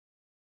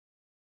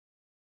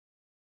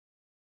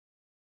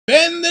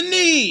Bend the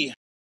knee!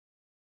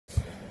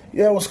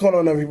 Yeah, what's going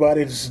on,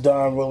 everybody? This is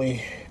Don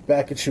Willie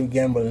back at you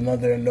again with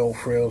another No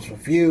Frills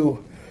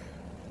review.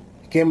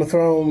 Game of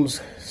Thrones,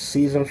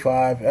 Season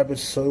 5,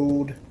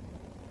 Episode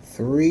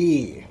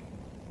 3,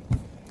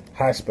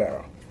 High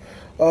Sparrow.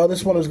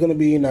 This one is going to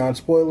be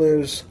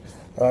non-spoilers,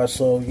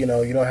 so, you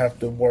don't have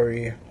to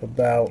worry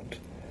about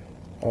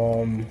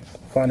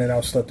finding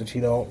out stuff that you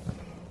don't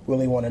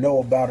really want to know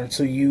about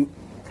until you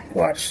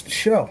watch the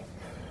show.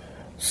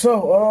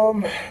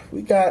 So,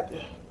 we got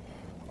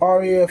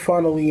Arya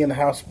finally in the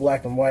House of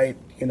Black and White,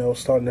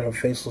 starting her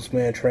Faceless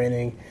Man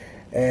training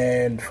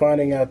and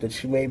finding out that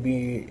she may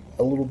be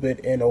a little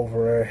bit in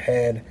over her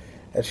head,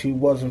 that she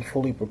wasn't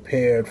fully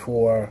prepared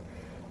for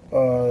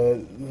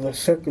the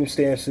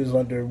circumstances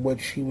under which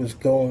she was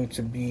going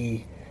to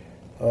be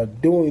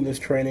doing this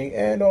training,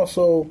 and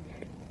also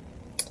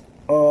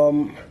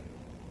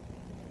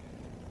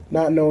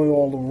not knowing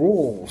all the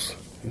rules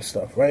and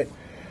stuff, right?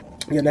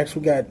 Yeah, next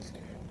we got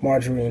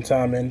Marjorie and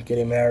Tommen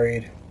getting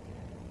married,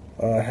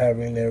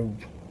 having their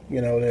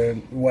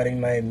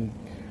wedding night, and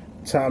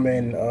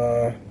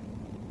Tommen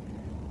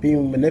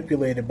being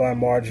manipulated by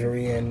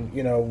Marjorie, and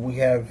we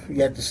have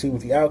yet to see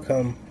what the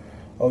outcome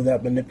of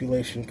that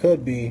manipulation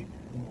could be.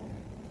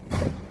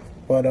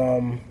 But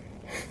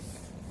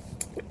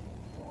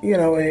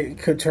it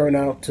could turn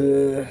out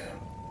to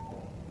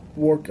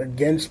work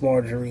against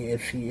Marjorie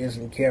if she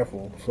isn't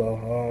careful.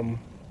 So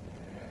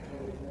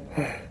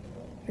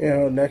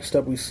next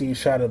up we see a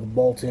shot of the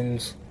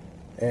Boltons,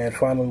 and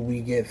finally we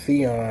get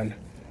Theon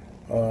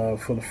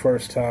for the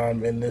first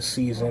time in this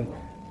season.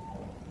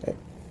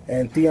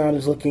 And Theon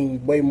is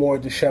looking way more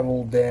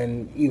disheveled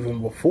than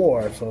even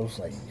before, so it's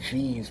like,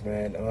 geez,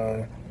 man,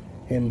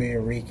 him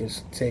being weak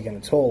is taking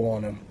a toll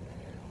on him.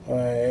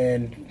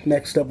 And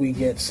next up we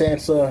get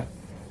Sansa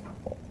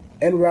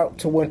en route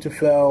to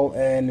Winterfell,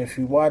 and if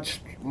you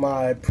watched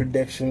my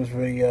predictions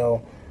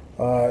video,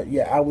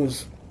 I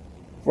was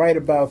right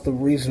about the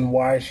reason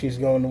why she's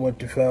going to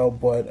Winterfell,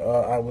 but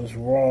I was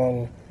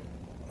wrong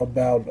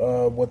about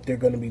what they're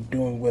going to be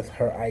doing with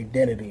her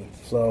identity.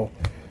 So,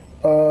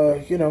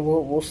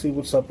 we'll see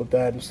what's up with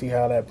that and see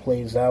how that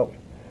plays out.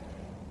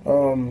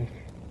 And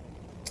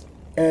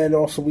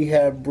also we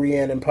have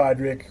Brienne and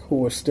Podrick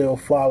who are still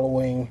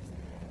following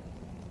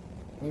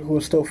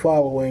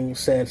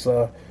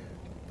Sansa.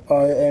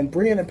 And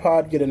Brienne and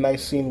Pod get a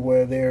nice scene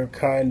where they're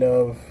kind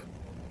of,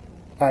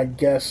 I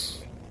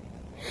guess,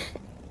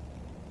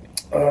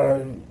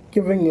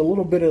 giving a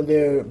little bit of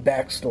their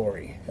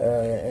backstory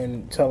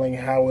and telling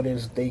how it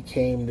is they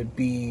came to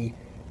be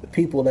the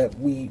people that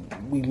we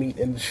meet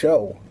in the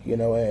show,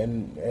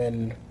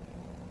 and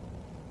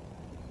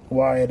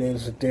why it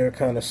is that they're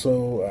kind of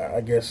so, I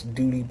guess,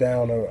 duty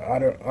bound or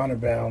honor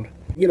bound.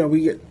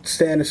 We get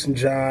Stannis and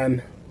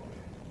Jon.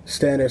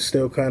 Stannis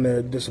still kind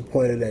of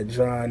disappointed at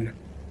Jon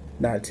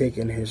not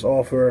taking his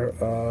offer,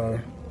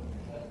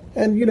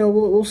 and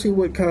we'll see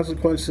what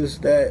consequences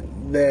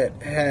that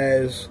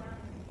has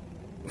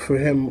for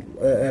him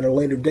at a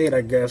later date,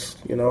 I guess.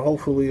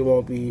 Hopefully it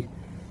won't be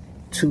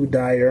too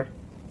dire.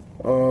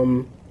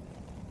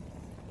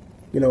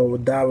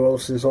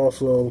 Davos is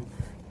also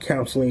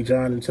counseling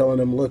Jon and telling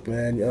him, look,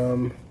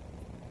 man,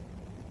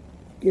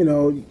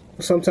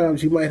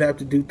 sometimes you might have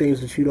to do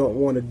things that you don't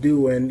want to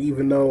do, and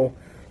even though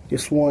you're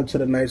sworn to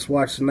the Night's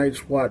Watch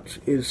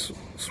is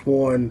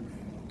sworn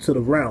to the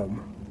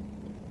realm.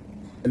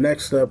 And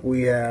next up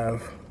we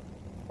have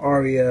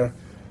Arya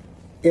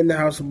in the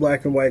House of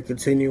Black and White,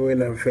 continuing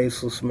her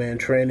Faceless Man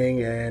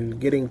training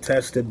and getting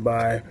tested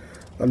by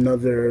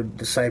another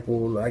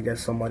disciple, I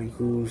guess somebody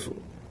who's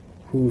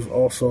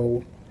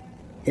also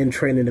in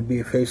training to be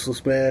a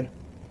Faceless Man.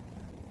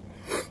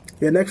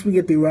 Yeah, next we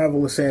get the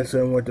arrival of Sansa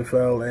in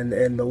Winterfell,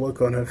 and the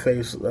look on her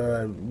face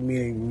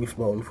meeting Roose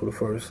Bolton for the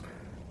first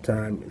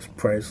time is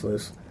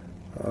priceless.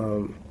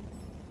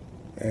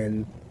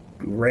 And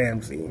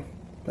Ramsay,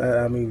 I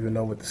don't even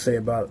know what to say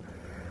about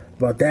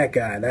that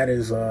guy. That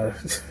is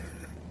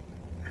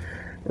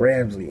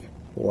Ramsay.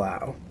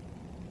 Wow.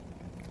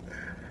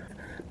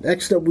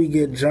 Next up we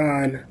get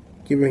Jon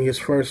giving his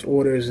first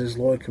orders as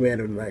Lord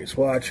Commander of the Night's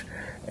Watch,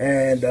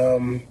 and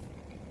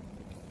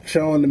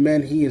showing the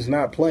men he is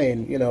not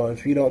playing.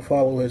 If you don't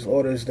follow his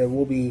orders, there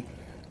will be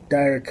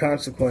dire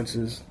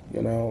consequences.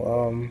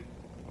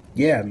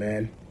 Yeah,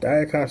 man,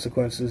 dire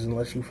consequences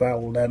unless you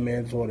follow that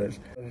man's orders.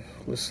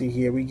 Let's see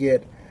here. We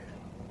get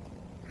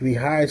the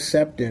High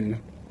Septon,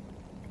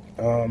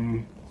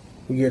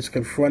 who gets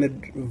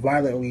confronted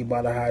violently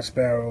by the High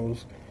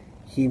Sparrows.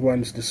 He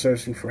runs to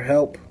Cersei for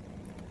help,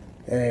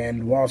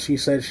 and while she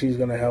says she's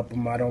going to help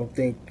him, I don't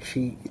think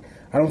he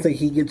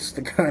gets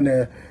the kind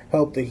of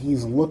help that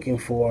he's looking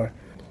for.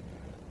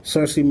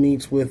 Cersei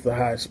meets with the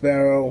High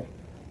Sparrow.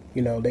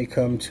 They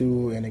come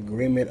to an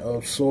agreement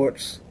of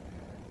sorts.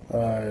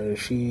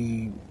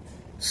 She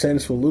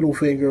sends for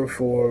Littlefinger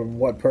for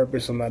what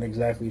purpose, I'm not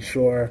exactly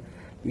sure.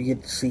 We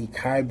get to see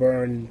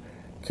Qyburn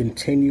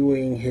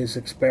continuing his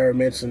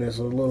experiments, and there's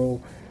a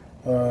little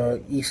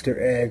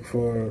Easter egg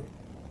for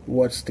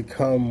what's to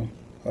come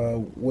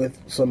with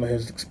some of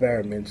his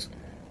experiments.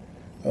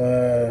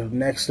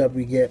 Next up,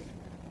 we get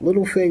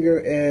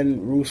Littlefinger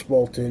and Roose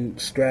Bolton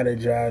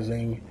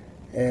strategizing,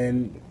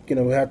 and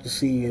we have to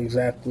see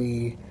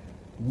exactly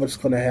what's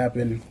going to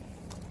happen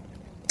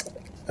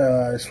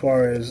as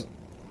far as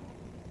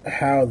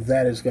how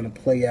that is going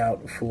to play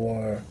out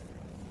for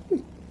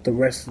the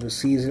rest of the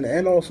season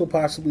and also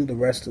possibly the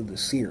rest of the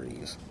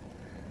series.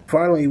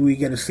 Finally, we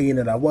get a scene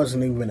that I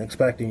wasn't even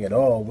expecting at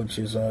all, which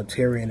is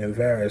Tyrion and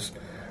Varys.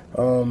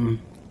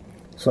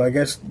 So I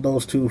guess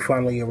those two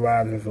finally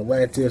arrive in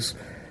Volantis.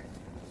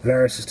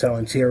 Varys is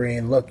telling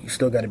Tyrion, look, you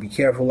still got to be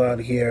careful out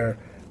here.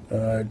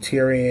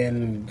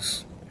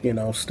 Tyrion's,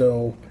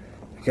 still,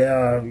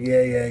 yeah.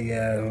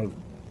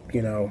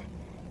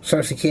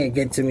 Cersei can't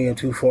get to me, I'm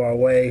too far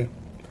away.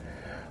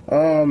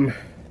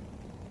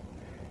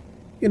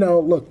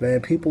 Look,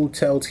 man, people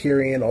tell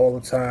Tyrion all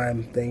the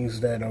time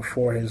things that are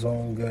for his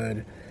own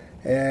good.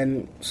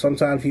 And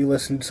sometimes he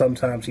listens,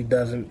 sometimes he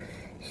doesn't.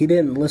 He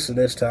didn't listen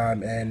this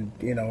time, and,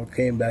 it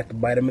came back to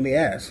bite him in the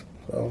ass.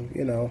 So,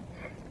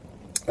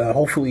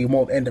 hopefully it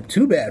won't end up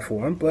too bad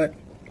for him, but,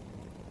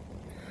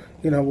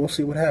 we'll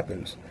see what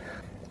happens.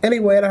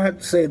 Anyway, I have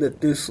to say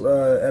that this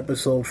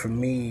episode for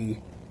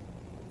me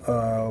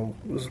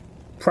was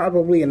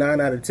probably a 9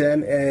 out of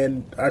 10,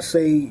 and I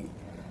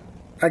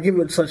give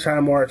it such high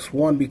marks,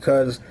 one,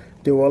 because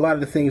there were a lot of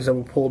the things that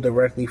were pulled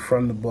directly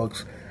from the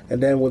books,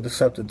 and then with the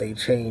stuff that they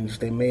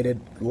changed, they made it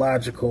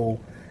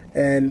logical,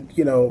 and,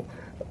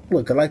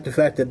 look, I like the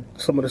fact that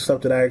some of the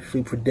stuff that I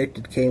actually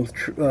predicted came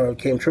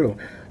true.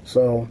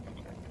 So,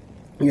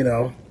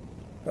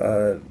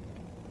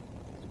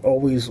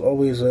 always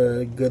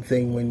a good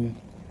thing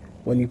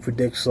when you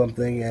predict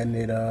something and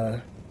it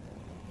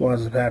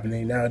winds up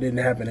happening. Now, it didn't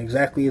happen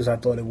exactly as I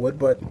thought it would,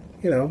 but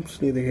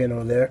it's neither here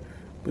nor there.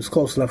 It's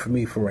close enough for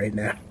me for right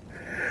now.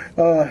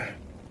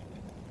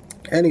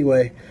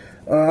 Anyway,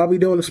 I'll be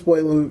doing a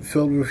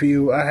spoiler-filled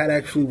review. I had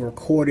actually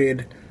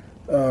recorded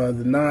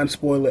the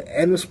non-spoiler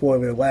and the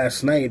spoiler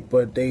last night,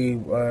 but they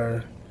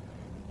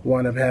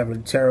wound up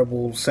having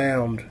terrible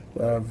sound.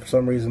 For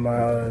some reason,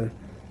 my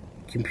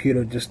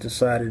computer just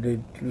decided it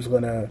was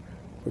going to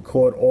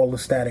record all the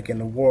static in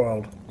the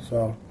world.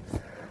 So,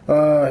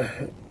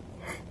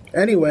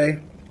 anyway,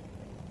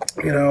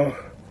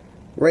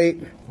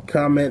 rate,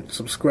 comment,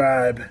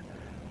 subscribe,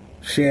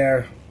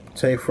 share,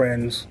 tell your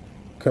friends,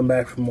 come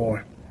back for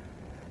more.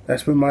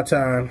 That's been my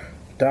time.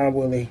 Don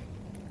Willie,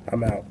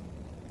 I'm out.